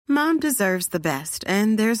Mom deserves the best,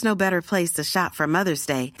 and there's no better place to shop for Mother's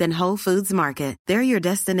Day than Whole Foods Market. They're your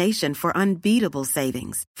destination for unbeatable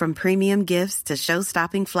savings, from premium gifts to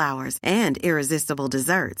show-stopping flowers and irresistible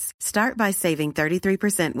desserts. Start by saving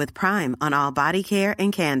 33% with Prime on all body care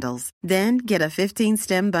and candles. Then get a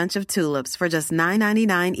 15-stem bunch of tulips for just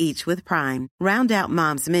 $9.99 each with Prime. Round out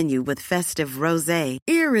Mom's menu with festive rosé,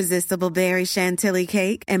 irresistible berry chantilly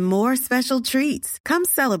cake, and more special treats. Come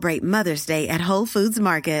celebrate Mother's Day at Whole Foods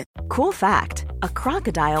Market. Cool fact, a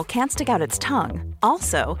crocodile can't stick out its tongue.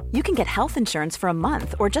 Also, you can get health insurance for a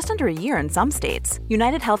month or just under a year in some states.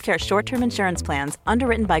 United Healthcare short-term insurance plans,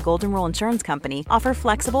 underwritten by Golden Rule Insurance Company, offer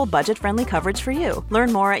flexible, budget-friendly coverage for you.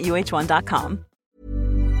 Learn more at uh1.com.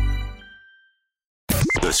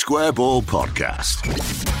 The Square Ball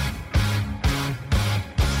Podcast.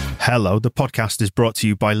 Hello, the podcast is brought to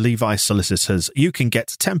you by Levi Solicitors. You can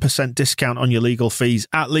get 10% discount on your legal fees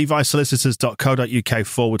at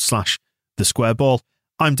levisolicitors.co.uk/the Square Ball.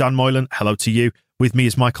 I'm Dan Moylan. Hello to you. With me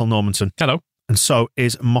is Michael Normanton. Hello. And so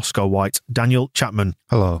is Moscow White, Daniel Chapman.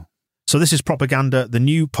 Hello. So this is Propaganda, the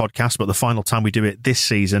new podcast, but the final time we do it this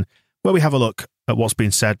season, where we have a look at what's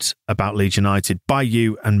been said about Leeds United by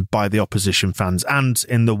you and by the opposition fans and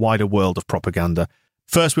in the wider world of propaganda.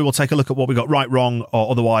 First, we will take a look at what we got right, wrong,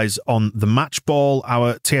 or otherwise on the Match Ball.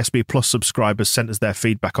 Our TSB Plus subscribers sent us their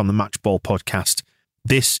feedback on the Match Ball podcast.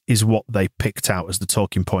 This is what they picked out as the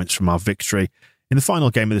talking points from our victory in the final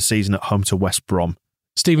game of the season at home to West Brom.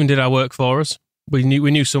 Stephen did our work for us. We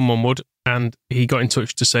knew someone would, and he got in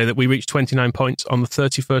touch to say that we reached 29 points on the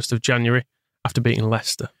 31st of January after beating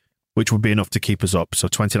Leicester. Which would be enough to keep us up. So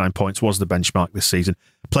 29 points was the benchmark this season.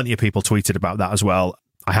 Plenty of people tweeted about that as well.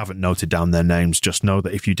 I haven't noted down their names. Just know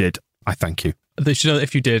that if you did, I thank you. They should know that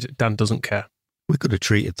if you did, Dan doesn't care. We could have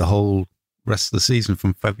treated the whole rest of the season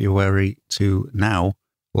from February to now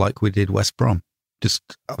like we did West Brom.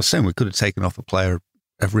 I was saying we could have taken off a player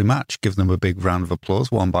every match, give them a big round of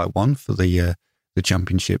applause one by one for the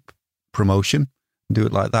championship promotion, and do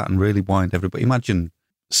it like that and really wind everybody. Imagine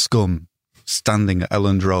Scum standing at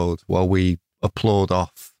Elland Road while we applaud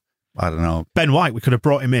off, I don't know, Ben White. We could have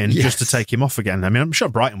brought him in just to take him off again. I mean, I'm sure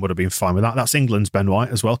Brighton would have been fine with that. That's England's Ben White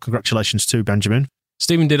as well. Congratulations to Benjamin.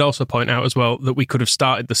 Stephen did also point out as well that we could have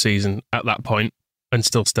started the season at that point and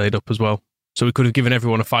still stayed up as well. So we could have given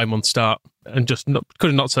everyone a 5-month start and just could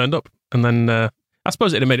have not turned up. And then I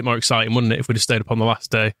suppose it'd have made it more exciting, wouldn't it, if we'd have stayed up on the last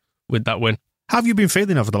day with that win. How have you been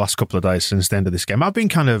feeling over the last couple of days since the end of this game? I've been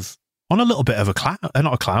kind of on a little bit of a cloud,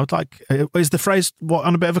 not a cloud, like, is the phrase, what,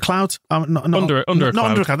 on a bit of a cloud? Under a cloud.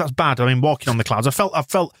 Not under a cloud, that's bad. I mean, walking on the clouds. I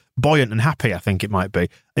felt buoyant and happy, I think it might be.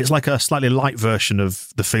 It's like a slightly light version of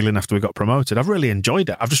the feeling after we got promoted. I've really enjoyed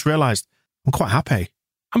it. I've just realised I'm quite happy.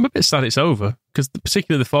 I'm a bit sad it's over, because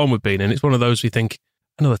particularly the form we've been in, it's one of those we think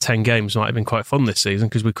another 10 games might have been quite fun this season,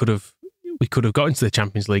 because we could have got into the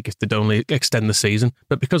Champions League if they'd only extend the season.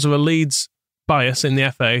 But because of a Leeds bias in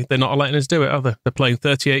the FA, they're not letting us do it, are they? They're playing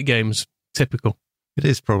 38 games. Typical. It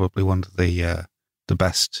is probably one of the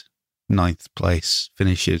best 9th place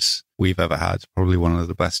finishes we've ever had. Probably one of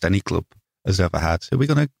the best any club has ever had. Are we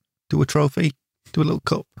going to do a trophy? Do a little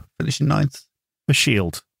cup? Finishing 9th? A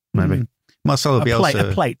shield, maybe. Marcelo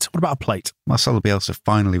Bielsa. A plate. What about a plate? Marcelo Bielsa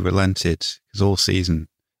finally relented, because all season,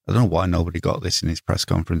 I don't know why nobody got this in his press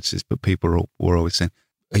conferences, but people were always saying,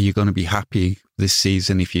 are you going to be happy this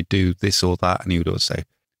season if you do this or that? And he would always say,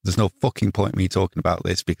 there's no fucking point me talking about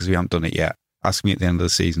this because we haven't done it yet. Ask me at the end of the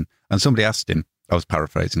season. And somebody asked him, I was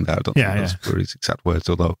paraphrasing that, I don't think those were his exact words,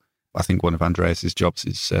 although I think one of Andreas's jobs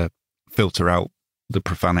is filter out the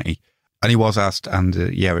profanity. And he was asked, and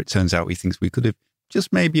it turns out he thinks we could have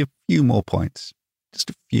just maybe a few more points. Just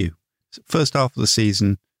a few. First half of the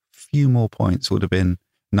season, a few more points would have been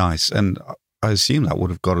nice. And I assume that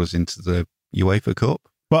would have got us into the UEFA Cup.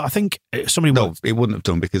 Well, I think somebody... No, it wouldn't have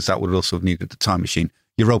done, because that would also have needed the time machine.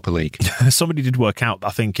 Europa League. Somebody did work out,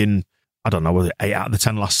 I think in, I don't know, 8 out of the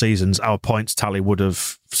 10 last seasons, our points tally would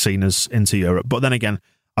have seen us into Europe. But then again,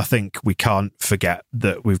 I think we can't forget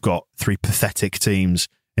that we've got 3 pathetic teams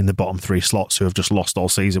in the bottom 3 slots who have just lost all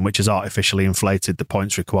season, which has artificially inflated the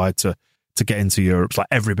points required to get into Europe. It's like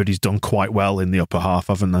everybody's done quite well in the upper half,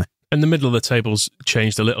 haven't they? And the middle of the table's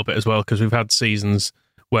changed a little bit as well, because we've had seasons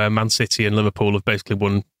where Man City and Liverpool have basically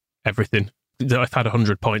won everything. They've had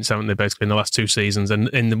 100 points, haven't they, basically, in the last 2 seasons. And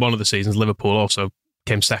in one of the seasons, Liverpool also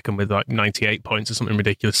came second with like 98 points or something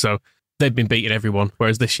ridiculous. So they've been beating everyone,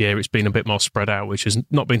 whereas this year it's been a bit more spread out, which has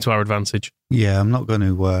not been to our advantage. Yeah, I'm not going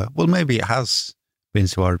to... well, maybe it has been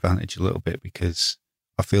to our advantage a little bit, because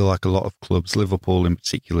I feel like a lot of clubs, Liverpool in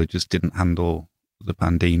particular, just didn't handle the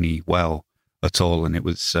Pandini well at all. And it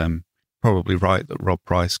was probably right that Rob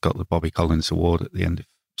Price got the Bobby Collins Award at the end of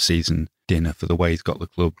season dinner for the way he's got the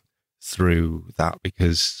club through that,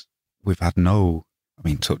 because we've had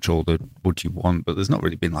touch all the wood you want, but there's not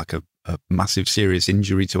really been like a massive serious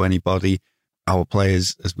injury to anybody. Our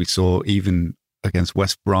players, as we saw, even against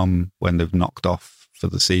West Brom, when they've knocked off for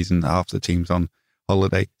the season, half the team's on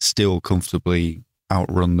holiday, still comfortably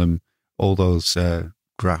outrun them. All those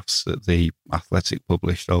graphs that the Athletic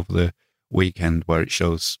published over the weekend, where it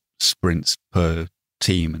shows sprints per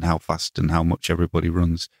team and how fast and how much everybody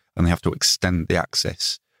runs, and they have to extend the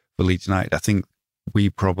access for Leeds United. I think we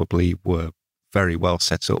probably were very well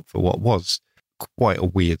set up for what was quite a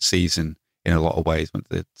weird season in a lot of ways, with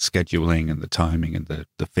the scheduling and the timing and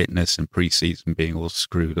the fitness and pre-season being all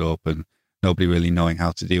screwed up and nobody really knowing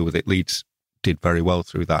how to deal with it. Leeds did very well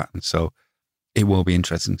through that, and so it will be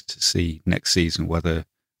interesting to see next season whether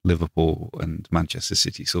Liverpool and Manchester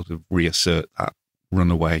City sort of reassert that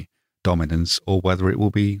runaway dominance, or whether it will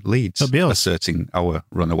be Leeds asserting our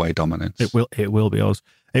runaway dominance. It will be us.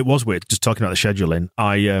 It was weird, just talking about the scheduling.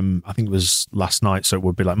 I think it was last night, so it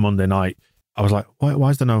would be like Monday night. I was like, why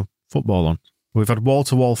is there no football on? We've had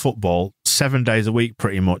wall-to-wall football 7 days a week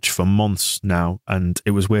pretty much for months now, and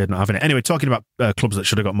it was weird not having it. Anyway, talking about clubs that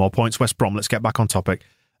should have got more points, West Brom, let's get back on topic.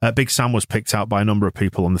 Big Sam was picked out by a number of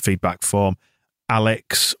people on the feedback form.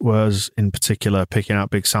 Alex was, in particular, picking out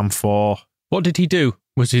Big Sam for... What did he do,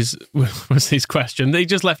 was his question. They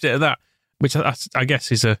just left it at that, which I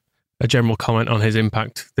guess is a general comment on his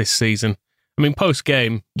impact this season. I mean,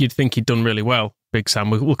 post-game, you'd think he'd done really well, Big Sam.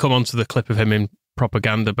 We'll come on to the clip of him in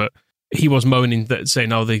propaganda, but he was moaning that, saying,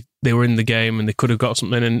 they were in the game and they could have got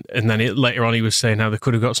something, and then later on he was saying how they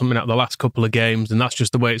could have got something out of the last couple of games, and that's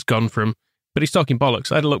just the way it's gone for him. But he's talking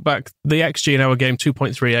bollocks. I had a look back. The XG in our game,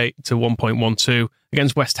 2.38 to 1.12.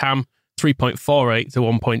 Against West Ham, 3.48 to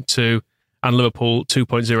 1.2. And Liverpool,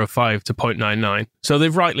 2.05 to 0.99. So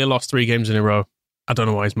they've rightly lost 3 games in a row. I don't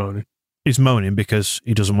know why he's moaning. He's moaning because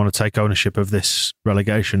he doesn't want to take ownership of this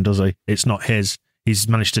relegation, does he? It's not his. He's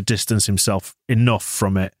managed to distance himself enough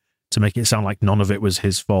from it to make it sound like none of it was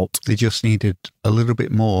his fault. They just needed a little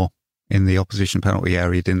bit more in the opposition penalty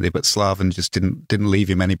area, didn't they? But Slaven just didn't leave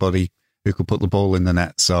him anybody who could put the ball in the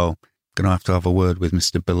net. So going to have a word with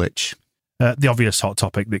Mr. Bilic. The obvious hot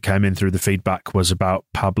topic that came in through the feedback was about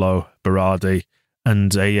Pablo Berardi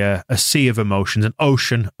and a sea of emotions, an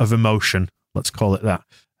ocean of emotion, let's call it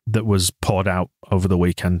that was poured out over the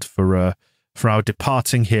weekend for our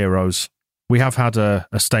departing heroes. We have had a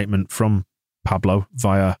statement from Pablo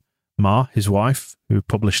via Ma, his wife, who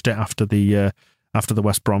published it after the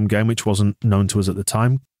West Brom game, which wasn't known to us at the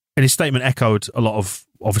time. And his statement echoed a lot of,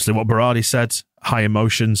 obviously, what Berardi said. High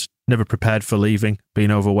emotions, never prepared for leaving,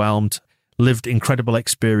 being overwhelmed, lived incredible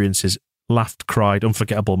experiences, laughed, cried,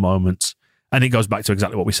 unforgettable moments. And it goes back to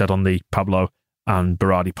exactly what we said on the Pablo and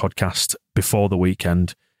Berardi podcast before the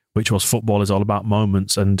weekend, which was football is all about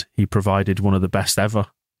moments, and he provided one of the best ever.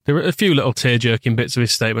 There were a few little tear-jerking bits of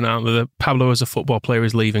his statement, aren't there? That Pablo as a football player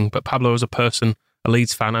is leaving, but Pablo as a person, a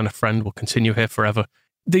Leeds fan and a friend will continue here forever.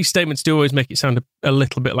 These statements do always make it sound a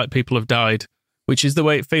little bit like people have died, which is the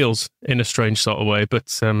way it feels in a strange sort of way.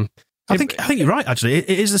 But I think you're right. Actually, it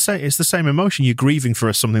is the same. It's the same emotion. You're grieving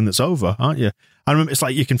for something that's over, aren't you? I remember it's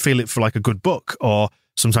like you can feel it for like a good book, or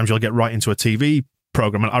sometimes you'll get right into a TV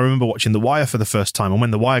program. And I remember watching The Wire for the first time, and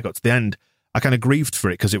when The Wire got to the end, I kind of grieved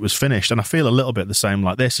for it because it was finished. And I feel a little bit the same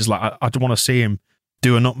like this. Is like I don't want to see him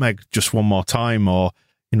do a nutmeg just one more time, or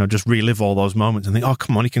just relive all those moments and think, oh,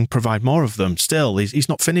 come on, he can provide more of them. Still, he's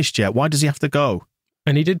not finished yet. Why does he have to go?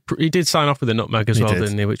 And he did sign off with a nutmeg as well,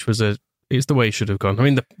 didn't he? Which was it's the way he should have gone. I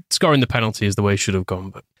mean, scoring the penalty is the way he should have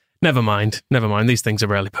gone, but never mind. These things are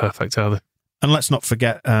rarely perfect, are they? And let's not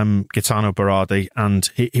forget Gaetano Berardi. And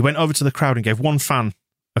he went over to the crowd and gave one fan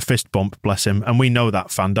a fist bump, bless him. And we know that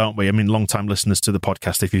fan, don't we? I mean, long-time listeners to the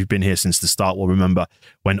podcast, if you've been here since the start, will remember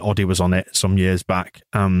when Oddie was on it some years back.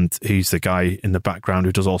 And he's the guy in the background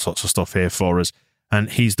who does all sorts of stuff here for us. And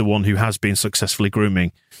he's the one who has been successfully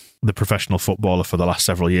grooming the professional footballer for the last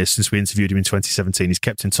several years. Since we interviewed him in 2017, he's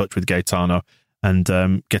kept in touch with Gaetano. And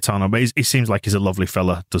Gaetano, but he seems like he's a lovely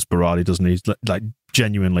fella, does Berardi, doesn't he? He's like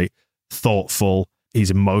genuinely thoughtful,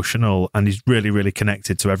 he's emotional, and he's really, really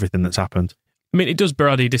connected to everything that's happened. I mean, it does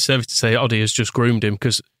Berardi a disservice to say Oddie has just groomed him,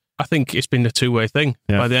 because I think it's been a two-way thing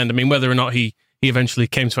by the end. I mean, whether or not he eventually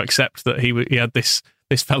came to accept that he had this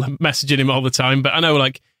fella messaging him all the time. But I know,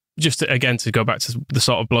 like, just again to go back to the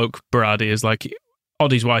sort of bloke Berardi is, like,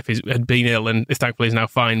 Oddie's wife had been ill and thankfully is now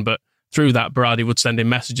fine. But through that, Berardi would send him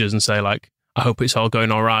messages and say, like, I hope it's all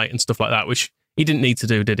going all right and stuff like that, which he didn't need to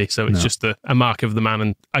do, did he? So it's just a mark of the man,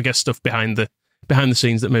 and I guess stuff behind the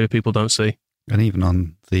scenes that maybe people don't see. And even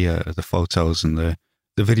on the photos and the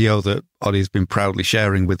the video that Oddie's been proudly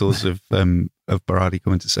sharing with us of Berardi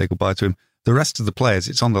coming to say goodbye to him. The rest of the players,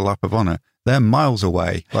 it's on the lap of honour. They're miles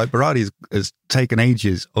away. Like Berardi has taken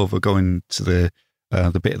ages over going to the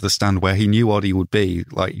bit of the stand where he knew Oddie would be.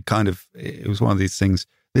 Like it was one of these things.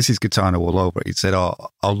 This is Gitano all over. He said, "Oh,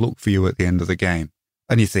 I'll look for you at the end of the game."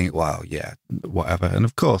 And you think, "Wow, yeah, whatever." And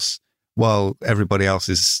of course, while everybody else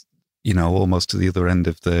is, almost to the other end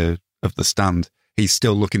of the stand, he's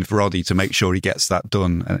still looking for Oddie to make sure he gets that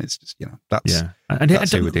done. And it's just, that's And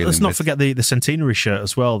that's who we're dealing let's not with. forget the centenary shirt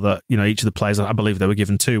as well. That each of the players, I believe they were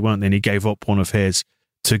given 2, weren't they? And he gave up one of his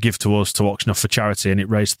to give to us to auction off for charity, and it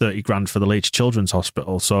raised 30 grand for the Leeds Children's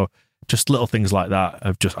Hospital. So just little things like that.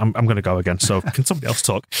 I'm going to go again. So can somebody else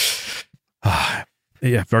talk?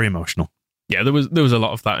 Yeah, very emotional. Yeah, there was a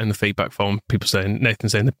lot of that in the feedback form. People saying, Nathan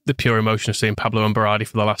saying the pure emotion of seeing Pablo and Berardi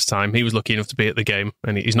for the last time. He was lucky enough to be at the game,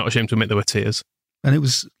 and he's not ashamed to admit there were tears. And it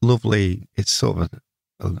was lovely. It's sort of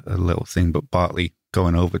a little thing, but Bartley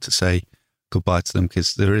going over to say goodbye to them,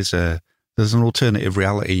 because there's an alternative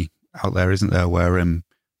reality out there, isn't there, where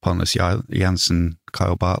Pontus Jansson,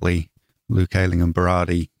 Kyle Bartley, Luke Ayling and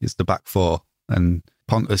Berardi is the back four, and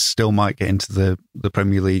Pontus still might get into the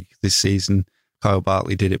Premier League this season. Kyle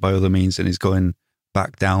Bartley did it by other means and is going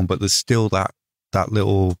back down, but there's still that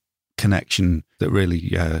little connection that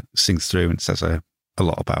really sings through and says a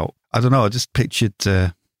lot about. I don't know, I just pictured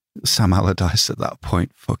Sam Allardyce at that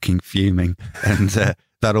point fucking fuming, and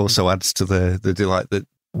that also adds to the delight that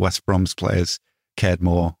West Brom's players cared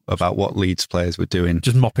more about what Leeds players were doing.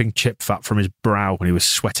 Just mopping chip fat from his brow when he was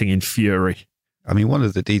sweating in fury. I mean, one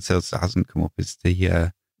of the details that hasn't come up is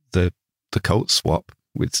the coat swap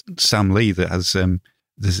with Sam Lee that has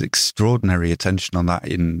there's extraordinary attention on that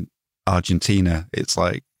in Argentina. It's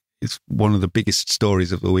one of the biggest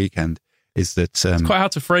stories of the weekend. Is that it's quite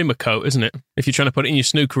hard to frame a coat, isn't it? If you're trying to put it in your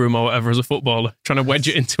snooker room or whatever as a footballer, trying to wedge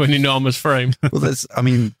it into an enormous frame. Well,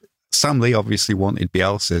 Sam Lee obviously wanted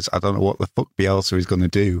Bielsa's. I don't know what the fuck Bielsa is going to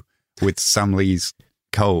do with Sam Lee's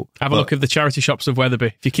coat. Have a look at the charity shops of Wetherby.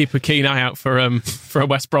 If you keep a keen eye out for a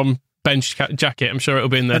West Brom bench jacket, I'm sure it'll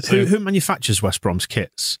be in there too. Who manufactures West Brom's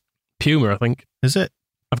kits? Puma, I think. Is it?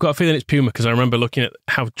 I've got a feeling it's Puma, because I remember looking at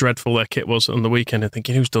how dreadful their kit was on the weekend and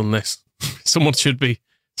thinking, who's done this? Someone should be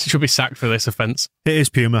sacked for this offence. It is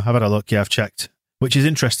Puma. I've had a look. Yeah, I've checked. Which is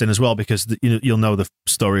interesting as well, because you'll know the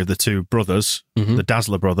story of the two brothers, the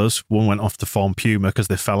Dazzler brothers. One went off to form Puma because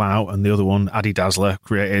they fell out, and the other one, Adi Dazzler,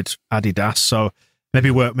 created Adidas. So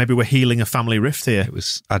maybe we're healing a family rift here. It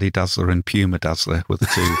was Adi Dazzler and Puma Dazzler were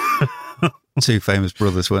the two famous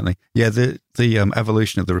brothers, weren't they? Yeah, the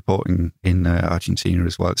evolution of the reporting in Argentina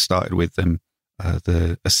as well. It started with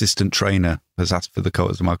the assistant trainer has asked for the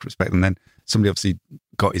coat as a mark of respect, and then somebody obviously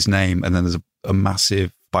got his name, and then there's a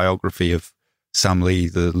massive biography of Sam Lee,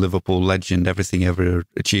 the Liverpool legend, everything he ever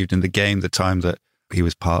achieved in the game, the time that he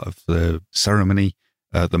was part of the ceremony,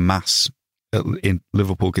 the mass in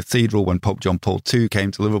Liverpool Cathedral when Pope John Paul II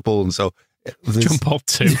came to Liverpool, and so John Paul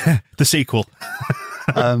II, the sequel.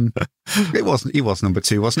 He was number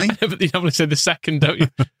 2, wasn't he? But you normally say the second, don't you?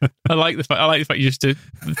 I like the fact you just did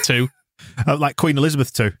the 2. Like Queen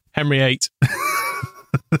Elizabeth II. Henry VIII.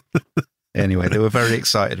 Anyway, they were very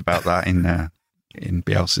excited about that in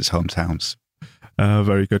Bielsa's hometowns.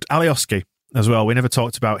 Very good. Alioski as well. We never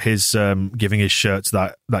talked about his giving his shirt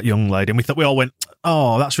to that young lady, and we all went,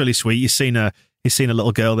 "Oh, that's really sweet." You've seen a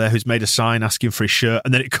little girl there who's made a sign asking for his shirt,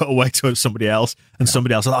 and then it cut away to somebody else, and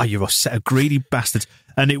somebody else, "Oh, you're a set of greedy bastards."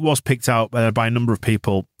 And it was picked out by a number of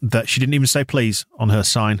people that she didn't even say please on her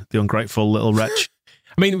sign, the ungrateful little wretch.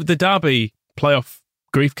 I mean, the Derby playoff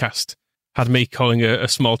griefcast had me calling a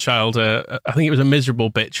small child, I think it was a miserable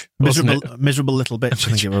bitch. Miserable little bitch, I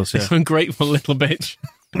think it was, yeah. Ungrateful little bitch.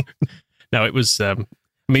 No, it was,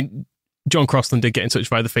 John Crossland did get in touch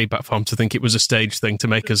via the feedback form to think it was a staged thing to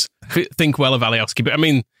make us think well of Alioski. But I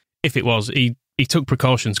mean, if it was, he took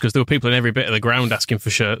precautions, because there were people in every bit of the ground asking for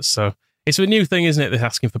shirts. So it's a new thing, isn't it, they're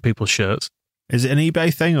asking for people's shirts. Is it an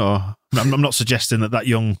eBay thing, or I'm not suggesting that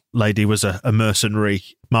young lady was a mercenary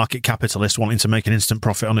market capitalist wanting to make an instant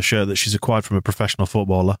profit on a shirt that she's acquired from a professional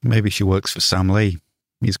footballer. Maybe she works for Sam Lee.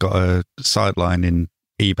 He's got a sideline in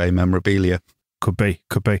eBay memorabilia. Could be.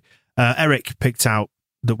 Eric picked out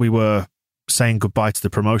that we were saying goodbye to the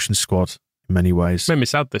promotion squad in many ways. Made me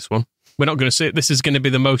sad, this one. We're not going to see it. This is going to be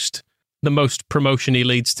the most promotion-y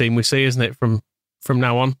Leeds team we see, isn't it, from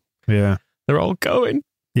now on? Yeah. They're all going.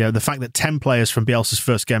 Yeah, the fact that 10 players from Bielsa's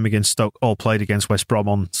first game against Stoke all played against West Brom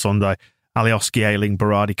on Sunday. Alioski, Ayling,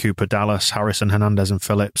 Berardi, Cooper, Dallas, Harrison, Hernandez and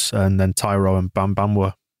Phillips, and then Tyro and Bam Bam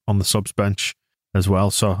were on the subs bench as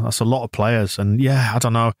well. So that's a lot of players. And yeah, I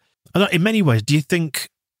don't know. In many ways, do you think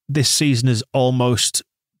this season has almost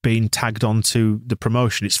been tagged onto the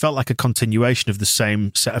promotion? It's felt like a continuation of the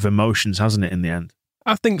same set of emotions, hasn't it, in the end?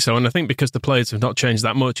 I think so, and I think because the players have not changed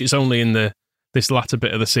that much, it's only in this latter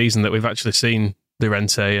bit of the season that we've actually seen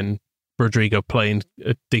Llorente and Rodrigo playing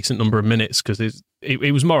a decent number of minutes, because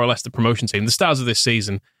it was more or less the promotion team. The stars of this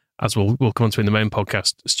season, as we'll come on to in the main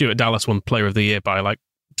podcast, Stuart Dallas won Player of the Year by like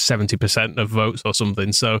 70% of votes or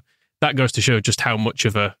something. So that goes to show just how much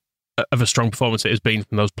of a strong performance it has been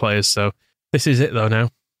from those players. So this is it, though. Now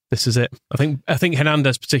this is it. I think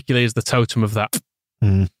Hernandez particularly is the totem of that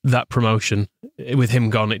that promotion. With him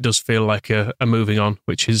gone, it does feel like a moving on,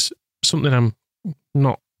 which is something I'm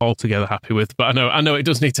not altogether happy with. But I know it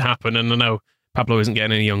does need to happen, and I know Pablo isn't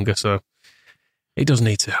getting any younger, so it does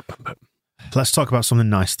need to happen. But let's talk about something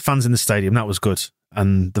nice. The fans in the stadium, that was good,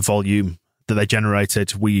 and the volume that they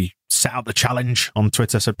generated. We set out the challenge on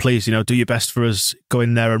Twitter, said please, do your best for us, go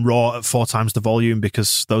in there and roar at 4 times the volume,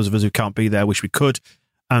 because those of us who can't be there wish we could.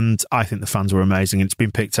 And I think the fans were amazing, and it's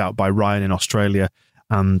been picked out by Ryan in Australia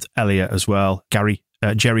and Elliot as well. Jerry,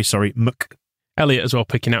 Muck. Elliot as well,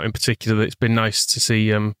 picking out in particular that it's been nice to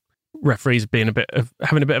see referees having a bit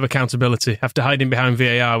of accountability after hiding behind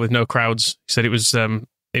VAR with no crowds. He said it was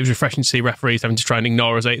refreshing to see referees having to try and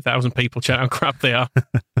ignore as 8,000 people chat how crap they are.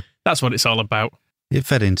 That's what it's all about. It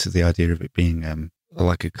fed into the idea of it being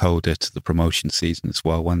like a coda to the promotion season as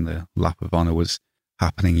well. When the lap of honour was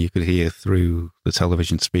happening, you could hear through the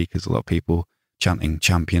television speakers a lot of people chanting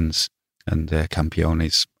champions and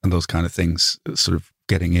campeones and those kind of things, sort of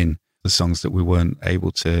getting in the songs that we weren't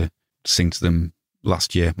able to sing to them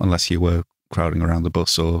last year unless you were crowding around the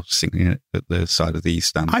bus or singing it at the side of the East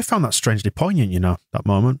Stand. I found that strangely poignant, that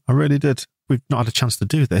moment. I really did. We've not had a chance to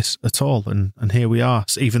do this at all, and here we are,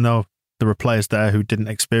 so even though there were players there who didn't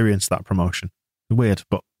experience that promotion. Weird,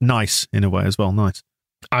 but nice in a way as well, nice.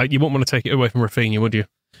 You wouldn't want to take it away from Rafinha, would you?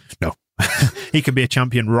 No. He could be a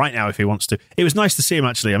champion right now if he wants to. It was nice to see him,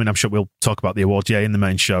 actually. I mean, I'm sure we'll talk about the awards, in the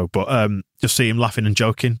main show, but just see him laughing and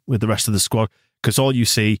joking with the rest of the squad, because all you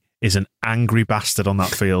see is an angry bastard on that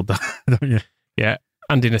field, don't you? Yeah,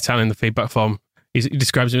 Andy Natal in the feedback form, he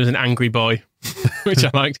describes him as an angry boy, which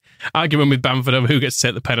I liked. Arguing with Bamford over who gets to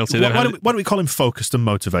take the penalty. Why don't we call him focused and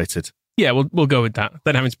motivated? Yeah, we'll go with that.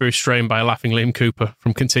 Then having to be restrained by a laughing Liam Cooper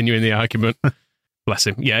from continuing the argument. Bless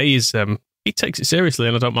him. Yeah, he takes it seriously,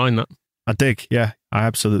 and I don't mind that. I dig, yeah, I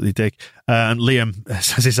absolutely dig. And Liam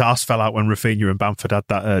says his arse fell out when Rafinha and Bamford had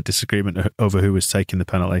that disagreement over who was taking the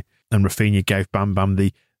penalty, and Rafinha gave Bam Bam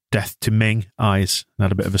the death to Ming eyes and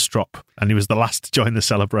had a bit of a strop, and he was the last to join the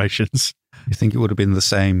celebrations. You think it would have been the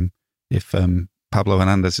same if Pablo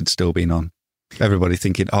Hernandez had still been on? Everybody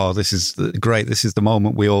thinking, this is great, this is the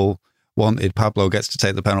moment we all wanted. Pablo gets to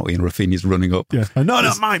take the penalty and Rafinha's running up. Yeah.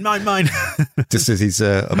 No, mine. Just as he's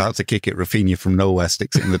about to kick it, Rafinha from nowhere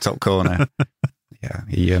sticks it in the top corner. Yeah,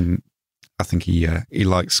 I think he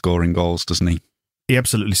likes scoring goals, doesn't he? He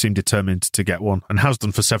absolutely seemed determined to get one, and has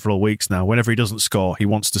done for several weeks now. Whenever he doesn't score, he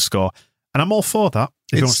wants to score. And I'm all for that,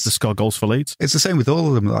 if he wants to score goals for Leeds. It's the same with all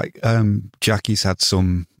of them. Like, Jackie's had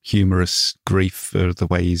some humorous grief for the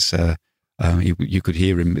way you could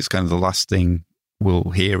hear him. It's kind of the last thing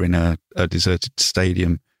we'll hear in a deserted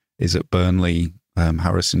stadium is at Burnley,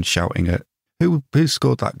 Harrison shouting at who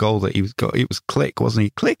scored that goal that he was got. It was Click, wasn't he?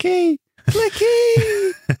 Clicky.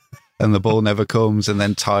 And the ball never comes. And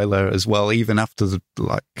then Tyler as well, even after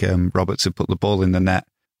Roberts had put the ball in the net,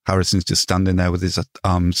 Harrison's just standing there with his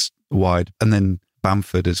arms wide. And then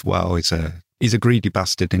Bamford as well he's a greedy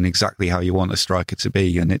bastard in exactly how you want a striker to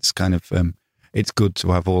be. And it's kind of it's good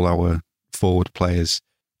to have all our forward players,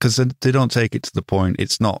 because they don't take it to the point.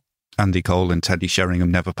 It's not Andy Cole and Teddy Sheringham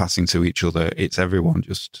never passing to each other. It's everyone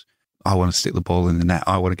just, I want to stick the ball in the net.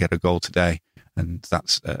 I want to get a goal today. And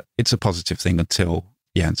that's it's a positive thing until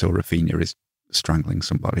Rafinha is strangling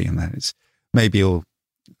somebody, and then it's maybe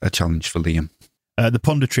a challenge for Liam. The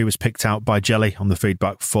punditry was picked out by Jelly on the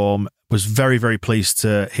feedback form. Was very, very pleased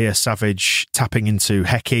to hear Savage tapping into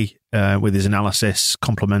Hecky with his analysis,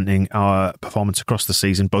 complimenting our performance across the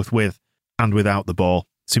season, both with and without the ball.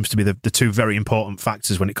 Seems to be the two very important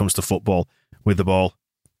factors when it comes to football, with the ball,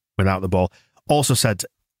 without the ball. Also said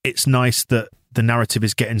it's nice that the narrative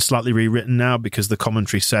is getting slightly rewritten now, because the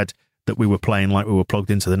commentary said that we were playing like we were plugged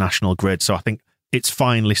into the national grid. So I think it's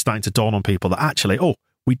finally starting to dawn on people that actually,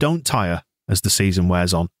 we don't tire as the season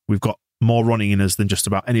wears on. We've got more running in us than just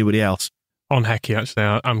about anybody else. On Hecky,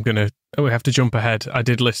 actually, we have to jump ahead. I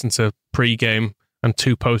did listen to pre-game and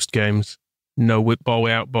 2 post-games. No whip ball,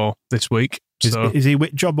 way out ball this week. So, is he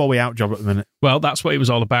whip job or way out job at the minute? Well, that's what it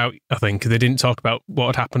was all about, I think. They didn't talk about what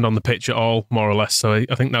had happened on the pitch at all, more or less. So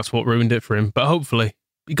I think that's what ruined it for him. But hopefully,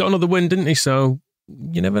 he got another win, didn't he? So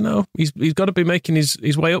you never know. He's got to be making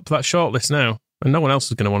his way up that shortlist now, and no one else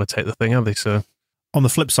is going to want to take the thing, have they? So, on the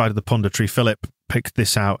flip side of the punditry, Philip picked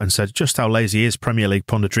this out and said just how lazy is Premier League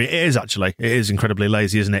punditry. It is actually. It is incredibly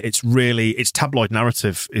lazy, isn't it? It's tabloid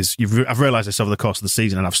narrative. I've realised this over the course of the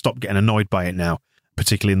season, and I've stopped getting annoyed by it now,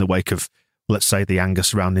 particularly in the wake of, let's say, the anger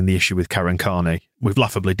surrounding the issue with Karen Carney. We've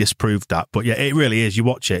laughably disproved that. But yeah, it really is. You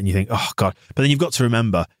watch it and you think, oh, God. But then you've got to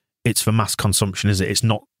remember, it's for mass consumption, is it? It's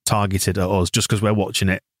not targeted at us just because we're watching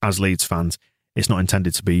it as Leeds fans. It's not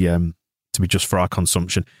intended to be just for our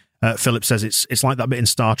consumption. Philip says it's like that bit in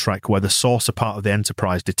Star Trek where the saucer part of the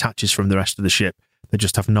Enterprise detaches from the rest of the ship. They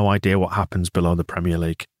just have no idea what happens below the Premier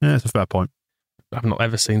League. Yeah, it's a fair point. I've not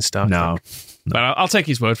ever seen Star Trek. No. But I'll take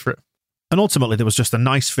his word for it. And ultimately, there was just a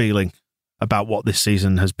nice feeling about what this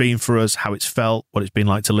season has been for us, how it's felt, what it's been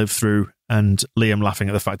like to live through, and Liam laughing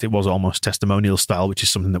at the fact it was almost testimonial style, which is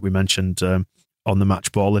something that we mentioned on the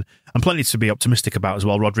match ball, and plenty to be optimistic about as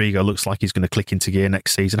well. Rodrigo looks like he's going to click into gear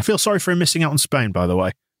next season. I feel sorry for him missing out on Spain, by the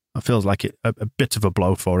way. It feels like a bit of a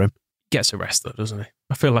blow for him. Gets a rest though, doesn't he?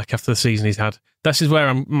 I feel like after the season he's had, this is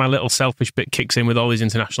where my little selfish bit kicks in with all these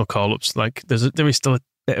international call-ups. Like there is still a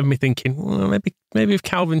bit of me thinking, well, maybe if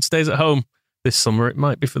Calvin stays at home this summer, it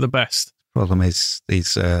might be for the best. Problem is,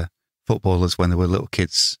 these footballers, when they were little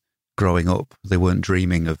kids growing up, they weren't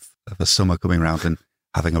dreaming of a summer coming around and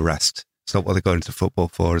having a rest. It's not what they're going to football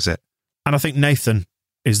for, is it? And I think Nathan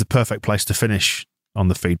is the perfect place to finish on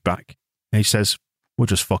the feedback. He says, we're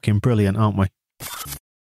just fucking brilliant, aren't we?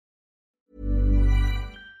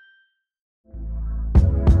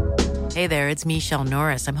 Hey there, it's Michelle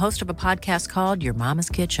Norris. I'm host of a podcast called Your Mama's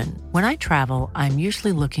Kitchen. When I travel, I'm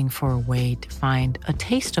usually looking for a way to find a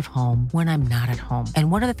taste of home when I'm not at home.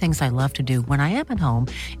 And one of the things I love to do when I am at home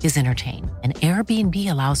is entertain. And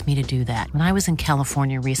Airbnb allows me to do that. When I was in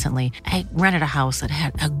California recently, I rented a house that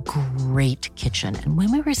had a great kitchen. And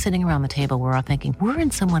when we were sitting around the table, we were all thinking, we're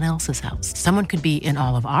in someone else's house. Someone could be in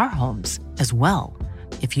all of our homes as well.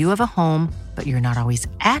 If you have a home, but you're not always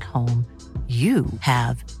at home, you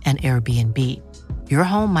have an Airbnb. Your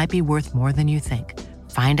home might be worth more than you think.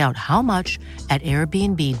 Find out how much at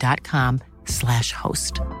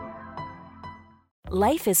airbnb.com/host.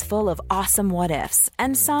 Life is full of awesome what-ifs,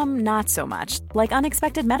 and some not so much, like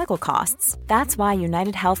unexpected medical costs. That's why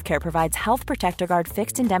United Healthcare provides Health Protector Guard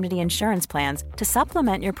fixed indemnity insurance plans to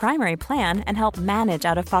supplement your primary plan and help manage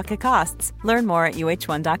out-of-pocket costs. Learn more at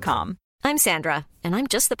uh1.com. I'm Sandra, and I'm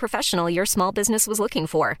just the professional your small business was looking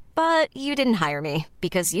for. But you didn't hire me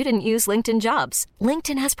because you didn't use LinkedIn Jobs.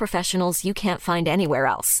 LinkedIn has professionals you can't find anywhere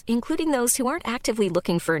else, including those who aren't actively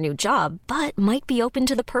looking for a new job, but might be open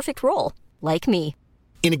to the perfect role, like me.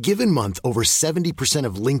 In a given month, over 70%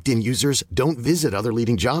 of LinkedIn users don't visit other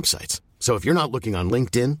leading job sites. So if you're not looking on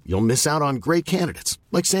LinkedIn, you'll miss out on great candidates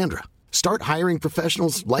like Sandra. Start hiring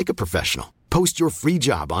professionals like a professional. Post your free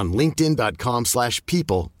job on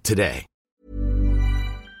linkedin.com/people today.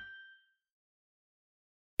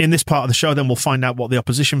 In this part of the show, then, we'll find out what the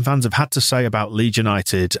opposition fans have had to say about Leeds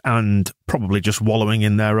United and probably just wallowing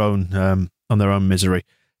in their own on their own misery.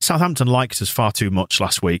 Southampton liked us far too much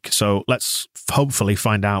last week, so let's hopefully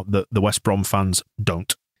find out that the West Brom fans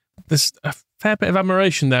don't. There's a fair bit of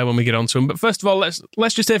admiration there when we get on to him, but first of all,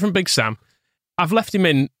 let's just hear from Big Sam. I've left him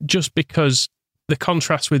in just because the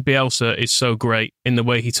contrast with Bielsa is so great in the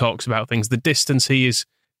way he talks about things. The distance he is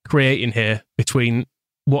creating here between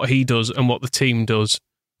what he does and what the team does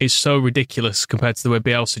is so ridiculous compared to the way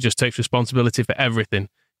Bielsa just takes responsibility for everything.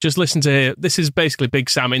 Just listen to here. This is basically Big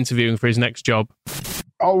Sam interviewing for his next job.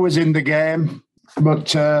 Always in the game,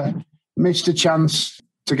 but missed a chance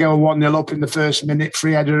to go 1-0 up in the first minute.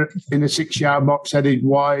 Free header in the 6-yard box, headed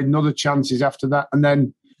wide. Another chances after that. And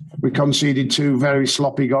then we conceded 2 very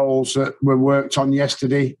sloppy goals that were worked on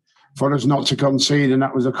yesterday for us not to concede, and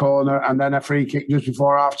that was a corner. And then a free kick just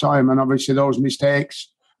before half-time. And obviously those mistakes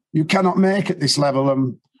you cannot make at this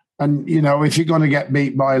level. And, you know, if you're going to get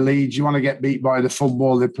beat by Leeds, you want to get beat by the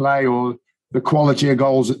football they play or the quality of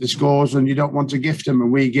goals that they scores, and you don't want to gift them.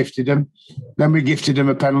 And we gifted them. Then we gifted them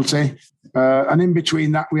a penalty. And in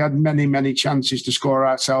between that, we had many, many chances to score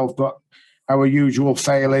ourselves, but our usual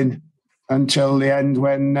failing until the end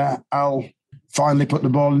when Al finally put the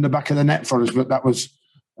ball in the back of the net for us. But that was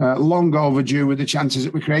long overdue with the chances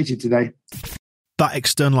that we created today. That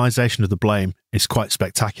externalisation of the blame is quite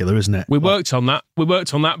spectacular, isn't it? We worked on that,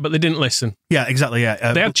 but they didn't listen. Yeah, exactly,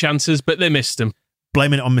 yeah. They had chances, but they missed them.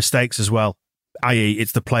 Blaming it on mistakes as well, i.e.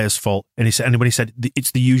 it's the player's fault. And when he said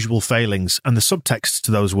it's the usual failings, and the subtext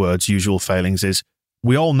to those words, usual failings, is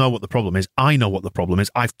we all know what the problem is. I know what the problem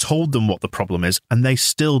is. I've told them what the problem is, and they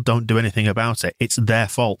still don't do anything about it. It's their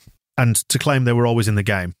fault. And to claim they were always in the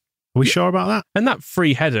game, Are we sure about that? And that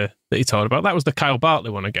free header that he talked about, that was the Kyle Bartley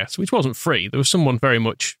one, I guess, which wasn't free. There was someone very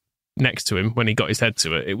much next to him when he got his head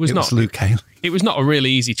to it. It was Luke Ayling. It was not a really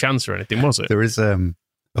easy chance or anything, was it? There is a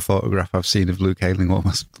photograph I've seen of Luke Ayling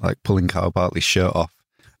almost like pulling Kyle Bartley's shirt off.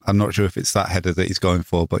 I'm not sure if it's that header that he's going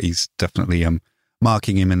for, but he's definitely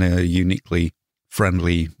marking him in a uniquely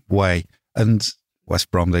friendly way. And West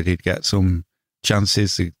Brom, they did get some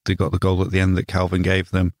chances. They got the goal at the end that Calvin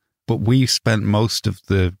gave them. But we spent most of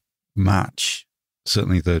the match,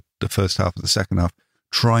 certainly the first half of the second half,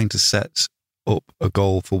 trying to set up a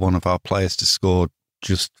goal for one of our players to score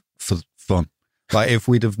just for fun. Like if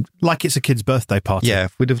we'd have, like it's a kid's birthday party. Yeah,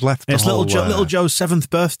 if we'd have left the it's whole, little Joe's 7th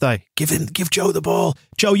birthday. Give Joe the ball.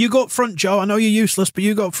 Joe, you go up front. Joe, I know you're useless, but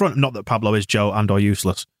you go up front. Not that Pablo is Joe and or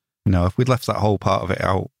useless. No, if we'd left that whole part of it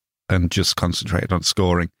out and just concentrated on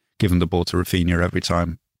scoring, given the ball to Rafinha every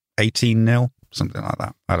time, 18-0, something like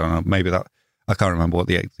that. I don't know. Maybe that. I can't remember what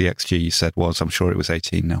the XG you said was. I'm sure it was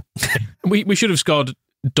 18-0. We should have scored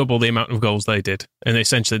double the amount of goals they did, and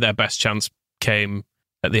essentially their best chance came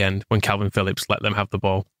at the end when Calvin Phillips let them have the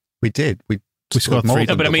ball. We did. We scored more.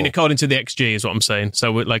 No, but I mean, according to the XG, is what I'm saying.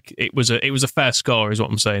 So it was a fair score, is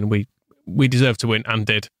what I'm saying. We deserved to win and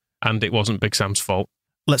did, and it wasn't Big Sam's fault.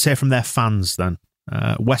 Let's hear from their fans then.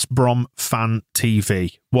 West Brom Fan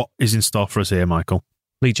TV. What is in store for us here, Michael?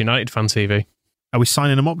 Leeds United Fan TV. Are we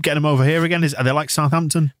signing them up, getting them over here again? Are they like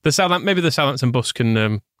Southampton? Maybe the Southampton bus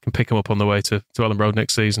can pick them up on the way to Ellen Road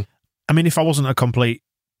next season. I mean, if I wasn't a complete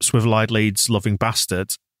swivel-eyed Leeds-loving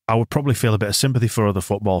bastard, I would probably feel a bit of sympathy for other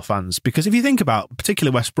football fans. Because if you think about,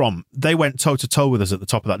 particularly West Brom, they went toe-to-toe with us at the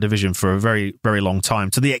top of that division for a very, very long time,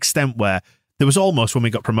 to the extent where there was almost, when we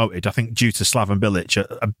got promoted, I think due to Slaven Bilic,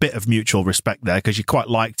 a bit of mutual respect there, because you quite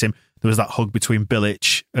liked him. There was that hug between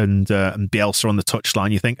Bilic and Bielsa on the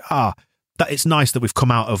touchline. You think, that it's nice that we've come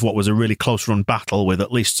out of what was a really close-run battle with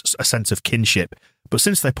at least a sense of kinship. But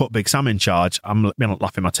since they put Big Sam in charge, I'm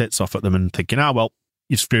laughing my tits off at them and thinking, well,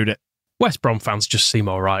 you screwed it. West Brom fans just seem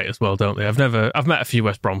all right as well, don't they? I've met a few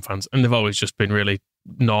West Brom fans, and they've always just been really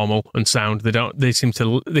normal and sound. They seem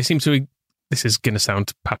to. This is going to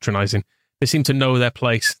sound patronising. They seem to know their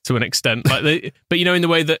place to an extent, but in the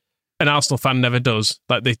way that an Arsenal fan never does.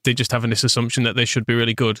 Like they just have this assumption that they should be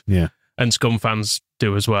really good. Yeah, and Scum fans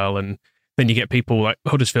do as well. And then you get people like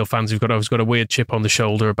Huddersfield fans who've always got a weird chip on the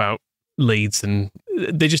shoulder about Leeds, and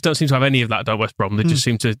they just don't seem to have any of that at West Brom. They just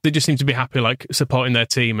seem to be happy, like supporting their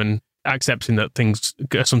team and accepting that things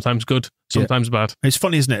are sometimes good, sometimes bad. It's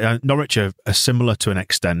funny, isn't it? Norwich are similar to an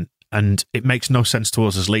extent, and it makes no sense to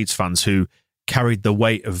us as Leeds fans who carried the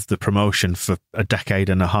weight of the promotion for a decade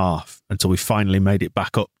and a half until we finally made it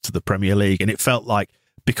back up to the Premier League. And it felt like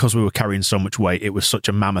because we were carrying so much weight, it was such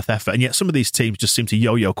a mammoth effort. And yet some of these teams just seem to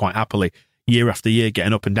yo-yo quite happily year after year,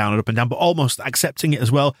 getting up and down, but almost accepting it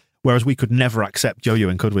as well. Whereas we could never accept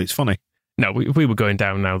yo-yoing, could we? It's funny. No, if we were going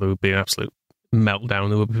down now, there would be an absolute meltdown.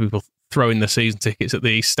 There would be people throwing their season tickets at the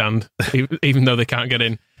East Stand, even though they can't get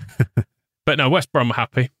in. But no, West Brom are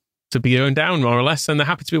happy to be going down, more or less, and they're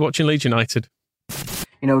happy to be watching Leeds United.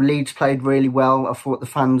 Leeds played really well. I thought the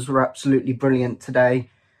fans were absolutely brilliant today.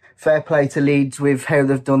 Fair play to Leeds with how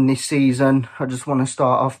they've done this season. I just want to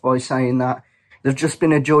start off by saying that they've just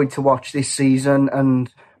been a joy to watch this season,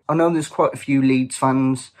 and I know there's quite a few Leeds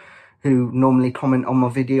fans who normally comment on my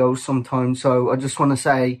videos sometimes, so I just want to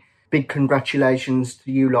say big congratulations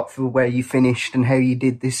to you lot for where you finished and how you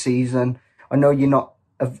did this season. I know you're not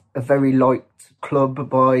a very liked club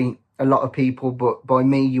by a lot of people, but by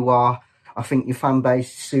me you are. I think your fan base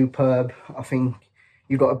is superb. I think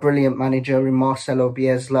you've got a brilliant manager in Marcelo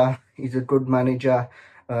Bielsa. He's a good manager.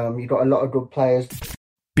 You've got a lot of good players.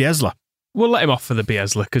 Bielsa. We'll let him off for the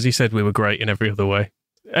Bielsa because he said we were great in every other way.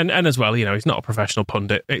 And as well, he's not a professional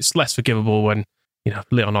pundit. It's less forgivable when,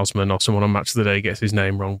 Leon Osman or someone on Match of the Day gets his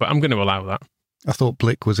name wrong, but I'm going to allow that. I thought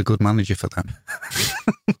Blick was a good manager for them.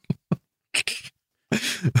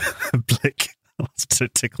 Blick. That's to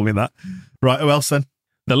tickle me that. Right, who else then?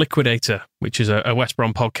 The Liquidator, which is a West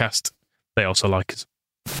Brom podcast. They also like us.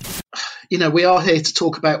 We are here to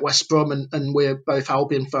talk about West Brom and we're both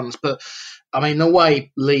Albion fans, but I mean, the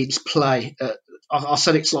way Leeds play, I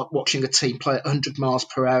said it's like watching a team play at 100 miles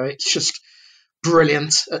per hour. It's just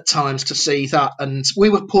brilliant at times to see that. And we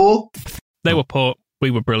were poor. They were poor.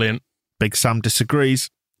 We were brilliant. Big Sam disagrees.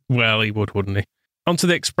 Well, he would, wouldn't he? On to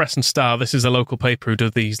the Express and Star. This is a local paper who do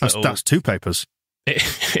these That's two papers.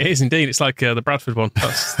 It is indeed. It's like the Bradford one.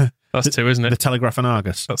 That's two, isn't it? The Telegraph and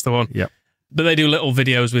Argus. That's the one. Yep. But they do little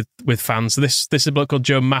videos with fans. This is a bloke called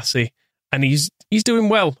Joe Massey, and he's doing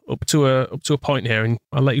well up to a point here. And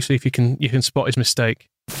I'll let you see if you can spot his mistake.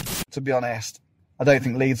 To be honest, I don't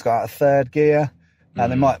think Leeds got out of third gear.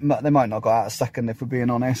 They might not got out of second, if we're being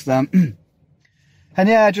honest. And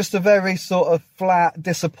yeah, just a very sort of flat,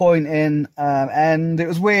 disappointing end. It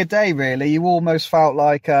was a weird day, really. You almost felt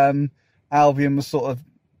like Albion was sort of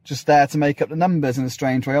just there to make up the numbers in a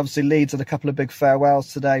strange way. Obviously, Leeds had a couple of big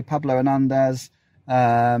farewells today. Pablo Hernandez,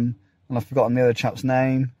 and I've forgotten the other chap's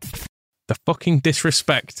name. The fucking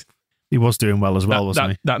disrespect. He was doing well as well,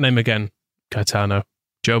 wasn't he? That name again, Gaetano.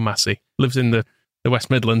 Joe Massey. Lives in the West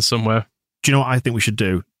Midlands somewhere. Do you know what I think we should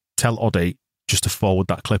do? Tell Oddy just to forward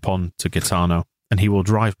that clip on to Gaetano, and he will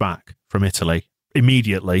drive back from Italy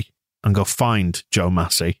immediately and go find Joe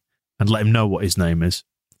Massey and let him know what his name is.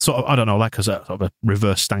 Sort of, I don't know, like a sort of a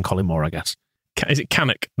reverse Stan Collymore, I guess. Is it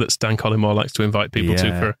Cannock that Stan Collymore likes to invite people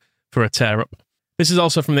to for a tear-up? This is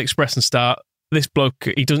also from the Express and Start. This bloke,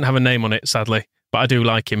 he doesn't have a name on it, sadly, but I do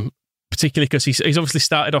like him, particularly because he's obviously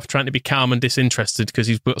started off trying to be calm and disinterested because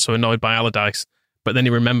he's got so annoyed by Allardyce, but then he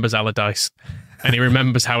remembers Allardyce and he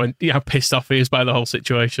remembers how pissed off he is by the whole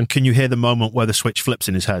situation. Can you hear the moment where the switch flips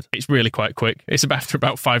in his head? It's really quite quick. It's after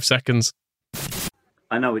about 5 seconds.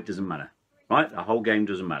 I know it doesn't matter, right? The whole game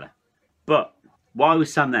doesn't matter. But why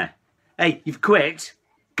was Sam there? Hey, you've quit?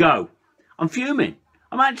 Go. I'm fuming.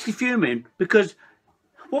 I'm actually fuming because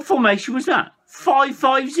what formation was that?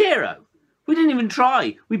 5-5-0. We didn't even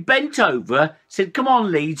try. We bent over, said, come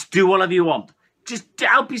on, Leeds, do whatever you want. Just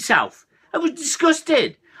help yourself. I was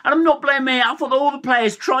disgusted. And I'm not blaming it. I thought all the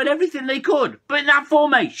players tried everything they could. But in that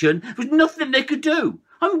formation, there was nothing they could do.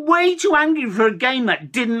 I'm way too angry for a game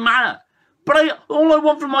that didn't matter. But all I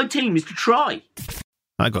want from my team is to try.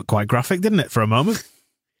 That got quite graphic, didn't it, for a moment?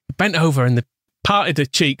 Bent over and they parted their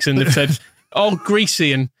cheeks and they've said, all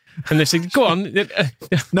greasy. And they said, go on.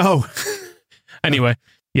 No. Anyway,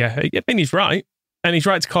 yeah, I mean, he's right. And he's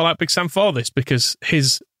right to call out Big Sam for this because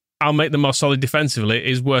his I'll make them more solid defensively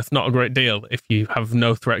is worth not a great deal if you have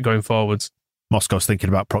no threat going forwards. Moscow's thinking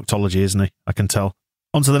about proctology, isn't he? I can tell.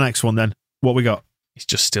 On to the next one then. What we got? He's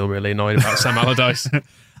just still really annoyed about Sam Allardyce.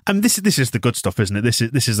 And this is the good stuff, isn't it? This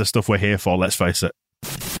is the stuff we're here for, let's face it.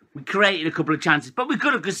 We created a couple of chances, but we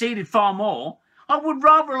could have conceded far more. I would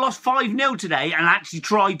rather have lost 5-0 today and actually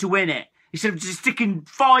tried to win it, instead of just sticking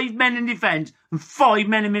 5 men in defence and 5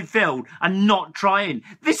 men in midfield and not trying.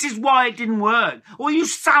 This is why it didn't work. All you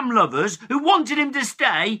Sam lovers who wanted him to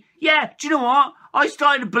stay, yeah, do you know what? I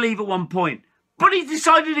started to believe at one point. But he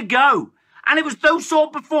decided to go. And it was those sort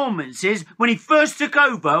of performances when he first took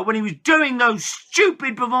over, when he was doing those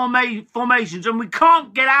stupid formations and we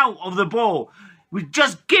can't get out of the ball. We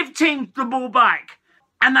just give teams the ball back.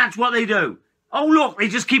 And that's what they do. Oh, look, they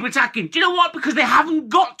just keep attacking. Do you know what? Because they haven't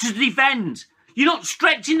got to defend. You're not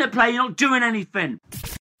stretching the play. You're not doing anything.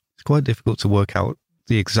 It's quite difficult to work out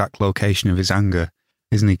the exact location of his anger,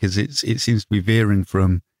 isn't he? Because it seems to be veering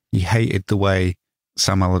from he hated the way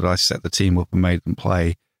Sam Allardyce set the team up and made them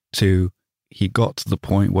play to he got to the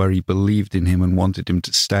point where he believed in him and wanted him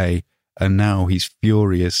to stay. And now he's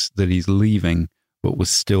furious that he's leaving, but was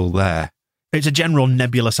still there. It's a general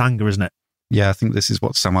nebulous anger, isn't it? Yeah, I think this is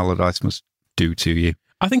what Sam Allardyce must do to you.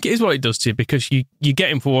 I think it is what it does to you because you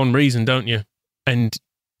get him for one reason, don't you? And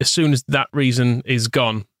as soon as that reason is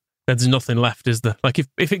gone, there's nothing left, is there? Like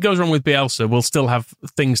if it goes wrong with Bielsa, we'll still have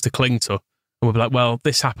things to cling to. And we'll be like, well,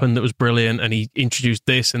 this happened that was brilliant and he introduced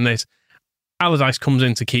this and this. Allardyce comes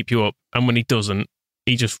in to keep you up, and when he doesn't,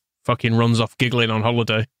 he just fucking runs off giggling on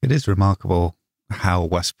holiday. It is remarkable how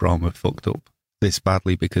West Brom have fucked up this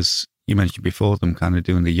badly because you mentioned before them kind of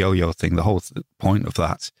doing the yo-yo thing. The whole point of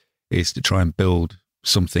that is to try and build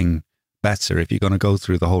something better. If you're going to go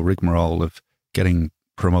through the whole rigmarole of getting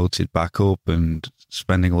promoted back up and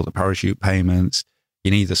spending all the parachute payments,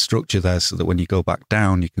 you need a structure there so that when you go back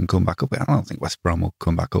down, you can come back up. I don't think West Brom will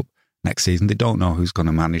come back up next season. They don't know who's going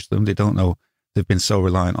to manage them. They don't know. They've been so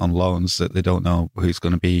reliant on loans that they don't know who's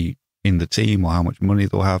going to be in the team or how much money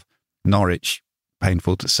they'll have. Norwich,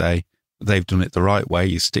 painful to say, they've done it the right way.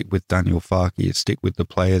 You stick with Daniel Farke, you stick with the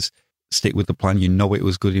players, stick with the plan. You know it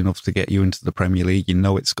was good enough to get you into the Premier League. You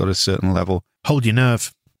know it's got a certain level. Hold your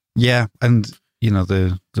nerve. Yeah, and you know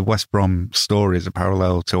the West Brom story is a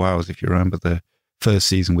parallel to ours. If you remember the first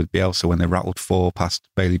season with Bielsa when they rattled 4 past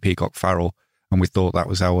Bailey Peacock Farrell, and we thought that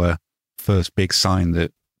was our first big sign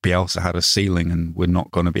that Bielsa had a ceiling and we're not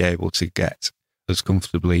going to be able to get as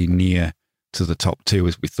comfortably near to the top 2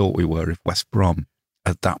 as we thought we were if West Brom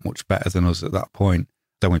are that much better than us at that point.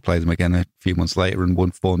 Then we played them again a few months later and won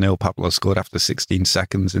 4-0. Pablo scored after 16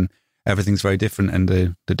 seconds and everything's very different. And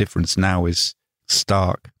the difference now is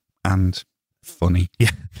stark and funny. Yeah,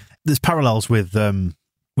 there's parallels with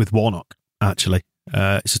Warnock, actually.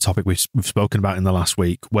 It's a topic we've spoken about in the last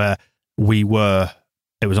week where it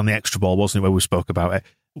was on the extra ball, wasn't it, where we spoke about it,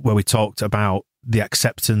 where we talked about the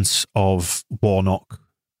acceptance of Warnock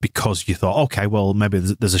because you thought, okay, well, maybe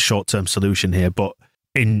there's a short-term solution here, but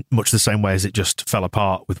in much the same way as it just fell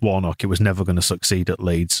apart with Warnock, it was never going to succeed at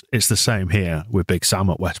Leeds. It's the same here with Big Sam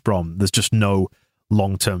at West Brom. There's just no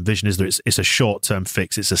long-term vision, is there? It's a short-term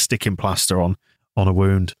fix. It's a sticking plaster on a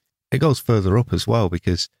wound. It goes further up as well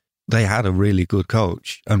because they had a really good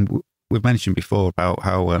coach. And we've mentioned before about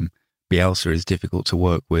how Bielsa is difficult to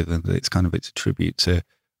work with, and it's a tribute to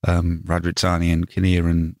Radrizzani and Kinnear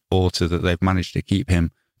and Orta that they've managed to keep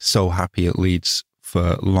him so happy at Leeds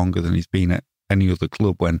for longer than he's been at any other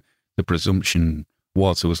club, when the presumption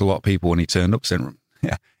was there was a lot of people when he turned up saying,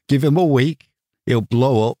 yeah, give him a week, he'll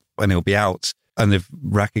blow up and he'll be out. And they've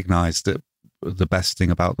recognised that the best thing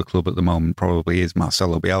about the club at the moment probably is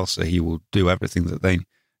Marcelo Bielsa. He will do everything that they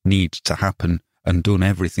need to happen and done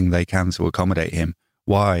everything they can to accommodate him.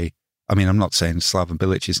 Why? I mean, I'm not saying Slaven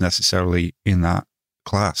Bilic is necessarily in that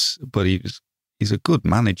class, but he's a good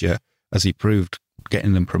manager, as he proved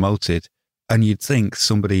getting them promoted. And you'd think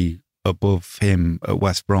somebody above him at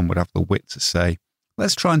West Brom would have the wit to say,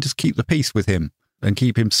 let's try and just keep the peace with him and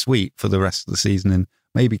keep him sweet for the rest of the season, and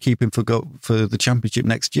maybe keep him for the Championship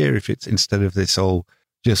next year, if it's instead of this whole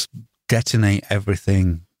just detonate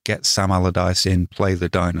everything, get Sam Allardyce in, play the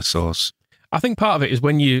dinosaurs. I think part of it is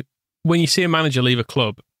when you see a manager leave a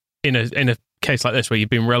club in a case like this where you've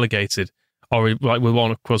been relegated, or like with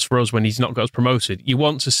Warnock was for us when he's not got us promoted, you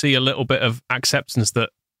want to see a little bit of acceptance that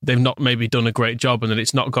they've not maybe done a great job and that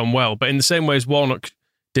it's not gone well. But in the same way as Warnock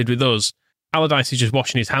did with us, Allardyce is just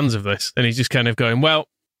washing his hands of this, and he's just kind of going, well,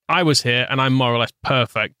 I was here and I'm more or less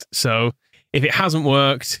perfect. So if it hasn't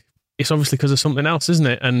worked, it's obviously because of something else, isn't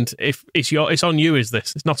it? And if it's on you, is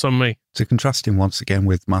this? It's not on me. To contrast him once again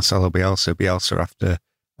with Marcelo Bielsa. Bielsa, after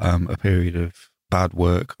a period of bad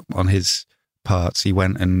work on his parts, he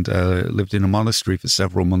went and lived in a monastery for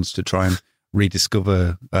several months to try and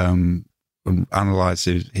rediscover and analyse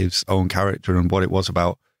his own character and what it was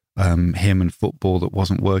about him and football that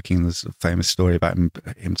wasn't working. There's a famous story about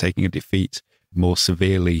him taking a defeat more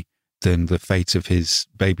severely than the fate of his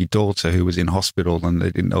baby daughter, who was in hospital and they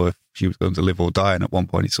didn't know if she was going to live or die. And at one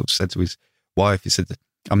point he sort of said to his wife, he said,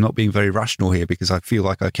 I'm not being very rational here because I feel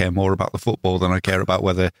like I care more about the football than I care about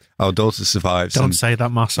whether our daughter survives. Don't say that,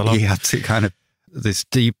 Marcelo. He had to kind of this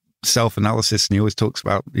deep self-analysis, and he always talks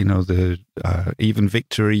about, the even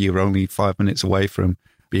victory, you're only 5 minutes away from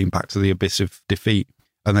being back to the abyss of defeat.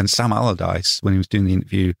 And then Sam Allardyce, when he was doing the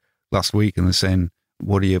interview last week, and they're saying,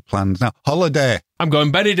 what are your plans now? Holiday. I'm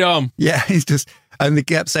going Benidorm. Yeah, and they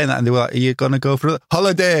kept saying that, and they were like, are you going to go for a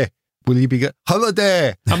holiday? Will you be good?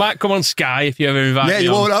 Holiday. I might come on Sky if you ever invite me. Yeah,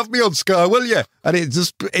 you won't have me on Sky, will you? And it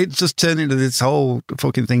just turned into this whole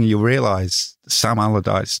fucking thing. You realise Sam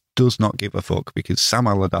Allardyce does not give a fuck, because Sam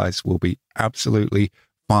Allardyce will be absolutely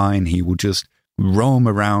fine. He will just roam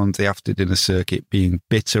around the after-dinner circuit being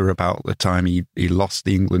bitter about the time he lost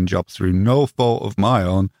the England job through no fault of my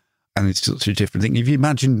own. And it's such a different thing. If you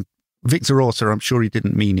imagine Victor Orta, I'm sure he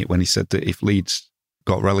didn't mean it when he said that if Leeds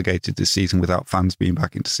got relegated this season without fans being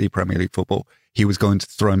back in to see Premier League football, he was going to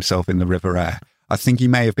throw himself in the River Aire. I think he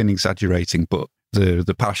may have been exaggerating, but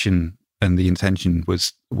the passion and the intention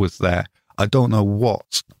was there. I don't know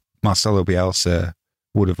what Marcelo Bielsa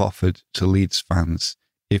would have offered to Leeds fans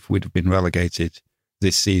if we'd have been relegated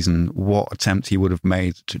this season, what attempt he would have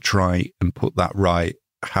made to try and put that right,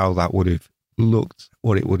 how that would have looked,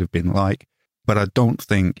 what it would have been like. But I don't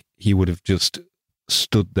think he would have just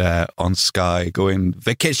stood there on Sky going,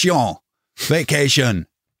 vacation,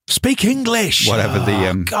 speak English. Whatever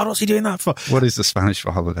God, what's he doing that for? What is the Spanish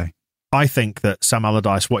for holiday? I think that Sam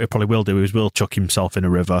Allardyce, what he probably will do is will chuck himself in a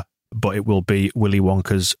river, but it will be Willy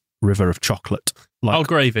Wonka's river of chocolate.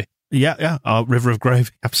 Gravy. Yeah. River of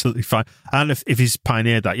gravy, absolutely fine. And if he's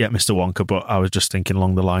pioneered that yet, Mr. Wonka, but I was just thinking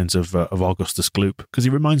along the lines of Augustus Gloop, because he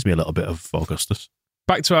reminds me a little bit of Augustus.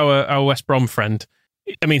 Back to our West Brom friend.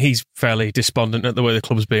 I mean, he's fairly despondent at the way the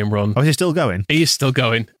club's being run. Oh, is he still going? He is still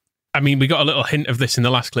going. I mean, we got a little hint of this in the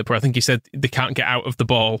last clip where I think he said they can't get out of the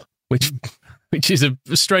ball, which is a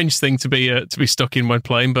strange thing to be stuck in when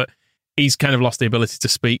playing, but he's kind of lost the ability to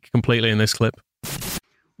speak completely in this clip.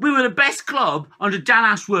 We were the best club under Dan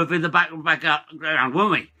Ashworth in the background,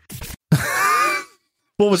 weren't we?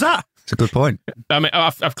 What was that? It's a good point. I mean,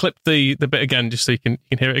 I've clipped the bit again just so you can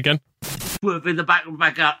hear it again. Ashworth in the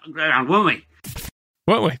background, weren't we?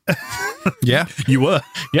 Weren't we? Yeah, you were.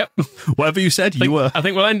 Yep. Whatever you said, you were. I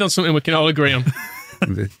think we'll end on something we can all agree on.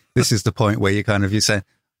 This is the point where you say,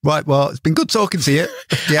 right, well, it's been good talking to you.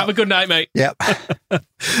 Yep. Have a good night, mate. Yep.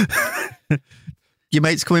 Your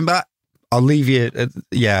mate's coming back. I'll leave you.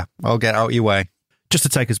 I'll get out of your way. Just to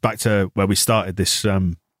take us back to where we started this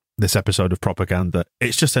this episode of Propaganda.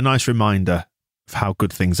 It's just a nice reminder of how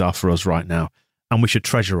good things are for us right now. And we should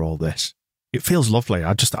treasure all this. It feels lovely.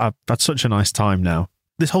 I've had such a nice time now.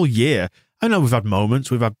 This whole year, I know we've had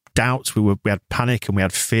moments, we've had doubts, we had panic and we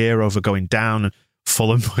had fear over going down and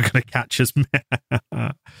Fulham were going to catch us.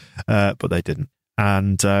 But they didn't.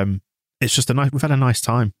 And it's just we've had a nice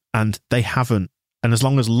time and they haven't. And as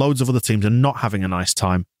long as loads of other teams are not having a nice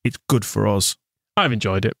time, it's good for us. I've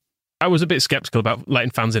enjoyed it. I was a bit sceptical about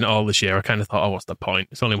letting fans in at all this year. I kind of thought, what's the point?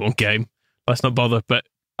 It's only one game. Let's not bother. But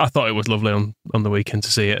I thought it was lovely on the weekend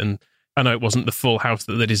to see it. And I know it wasn't the full house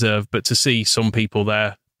that they deserved, but to see some people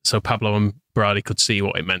there, so Pablo and Brady could see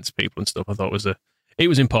what it meant to people and stuff, I thought it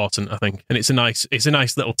was important, I think. And it's a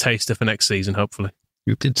nice little taster for next season, hopefully.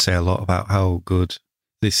 You did say a lot about how good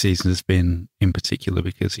this season has been in particular,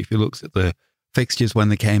 because if you looked at the fixtures when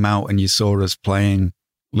they came out and you saw us playing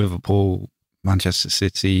Liverpool, Manchester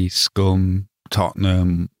City, Scum,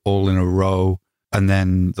 Tottenham, all in a row, and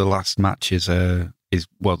then the last match the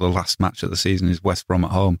last match of the season is West Brom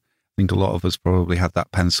at home. I think a lot of us probably had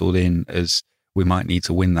that penciled in as we might need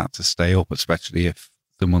to win that to stay up, especially if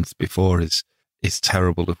the month before is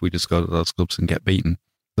terrible if we just go to those clubs and get beaten.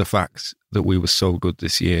 The fact that we were so good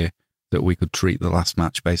this year that we could treat the last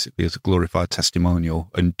match basically as a glorified testimonial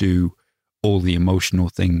and do all the emotional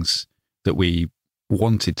things that we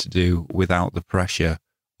wanted to do without the pressure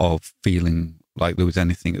of feeling like there was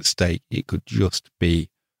anything at stake. It could just be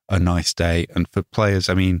a nice day. And for players,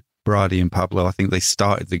 I mean, Brady and Pablo, I think they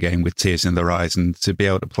started the game with tears in their eyes, and to be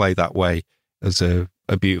able to play that way as a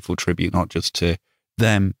beautiful tribute, not just to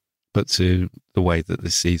them, but to the way that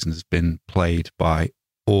this season has been played by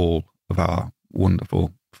all of our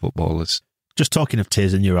wonderful footballers. Just talking of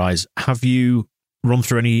tears in your eyes, have you run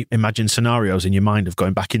through any imagined scenarios in your mind of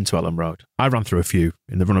going back into Ellen Road? I ran through a few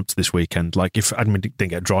in the run-up to this weekend. Like, if I didn't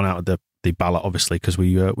get drawn out of the ballot, obviously, because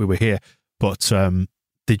we were here. But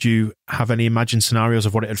did you have any imagined scenarios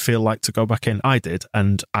of what it would feel like to go back in? I did,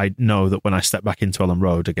 and I know that when I step back into Ellen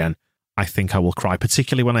Road again, I think I will cry,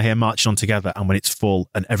 particularly when I hear Marching On Together and when it's full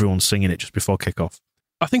and everyone's singing it just before kick-off.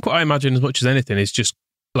 I think what I imagine as much as anything is just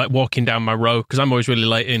like walking down my row, because I'm always really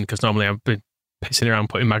late in, because normally I've been pissing around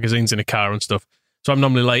putting magazines in a car and stuff. So I'm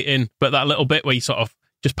normally late in, but that little bit where you sort of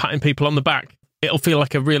just patting people on the back, it'll feel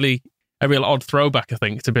like a real odd throwback, I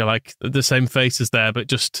think, to be like the same faces there, but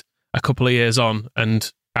just a couple of years on,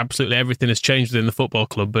 and absolutely everything has changed within the football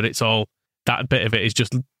club, but it's all, that bit of it is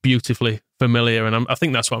just beautifully familiar, and I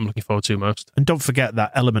think that's what I'm looking forward to most. And don't forget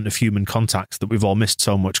that element of human contact that we've all missed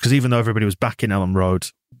so much, because even though everybody was back in Ellen Road,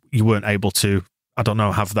 you weren't able to, I don't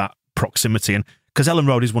know, have that proximity. And because Ellen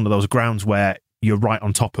Road is one of those grounds where you're right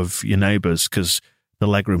on top of your neighbours, because the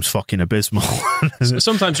legroom's fucking abysmal.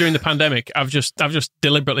 Sometimes during the pandemic, I've just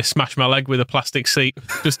deliberately smashed my leg with a plastic seat.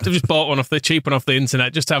 Just bought one cheap one off the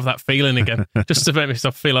internet, just to have that feeling again, just to make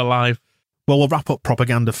myself feel alive. Well, we'll wrap up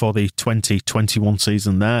Propaganda for the 2021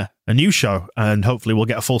 season there. A new show, and hopefully we'll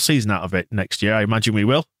get a full season out of it next year. I imagine we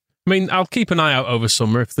will. I mean, I'll keep an eye out over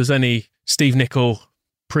summer if there's any Steve Nicol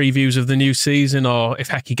previews of the new season, or if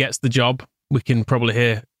Hecky gets the job, we can probably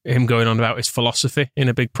hear him going on about his philosophy in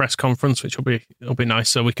a big press conference, which will be nice.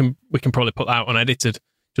 So we can probably put that out unedited,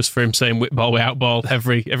 just for him saying "whip ball, we out ball"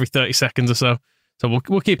 every 30 seconds or so. So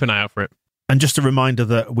we'll keep an eye out for it. And just a reminder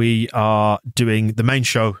that we are doing the main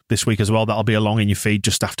show this week as well. That'll be along in your feed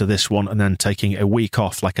just after this one, and then taking a week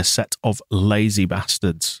off like a set of lazy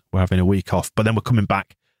bastards. We're having a week off, but then we're coming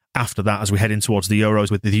back after that as we head in towards the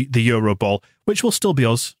Euros with the Euro Ball, which will still be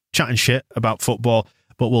us chatting shit about football,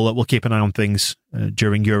 but we'll keep an eye on things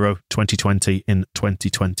during Euro 2020 in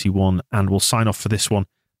 2021, and we'll sign off for this one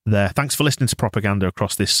there. Thanks for listening to Propaganda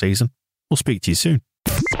across this season. We'll speak to you soon.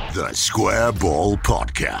 The Square Ball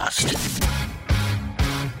Podcast.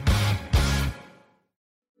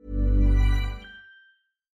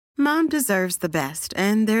 Mom deserves the best,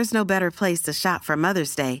 and there's no better place to shop for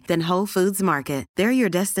Mother's Day than Whole Foods Market. They're your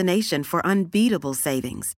destination for unbeatable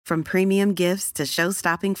savings, from premium gifts to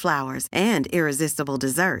show-stopping flowers and irresistible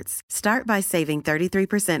desserts. Start by saving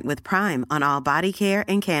 33% with Prime on all body care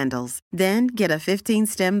and candles. Then get a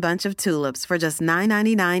 15-stem bunch of tulips for just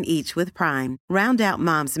 $9.99 each with Prime. Round out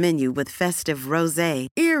Mom's menu with festive rosé,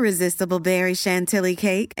 irresistible berry chantilly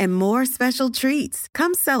cake, and more special treats.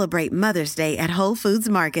 Come celebrate Mother's Day at Whole Foods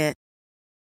Market.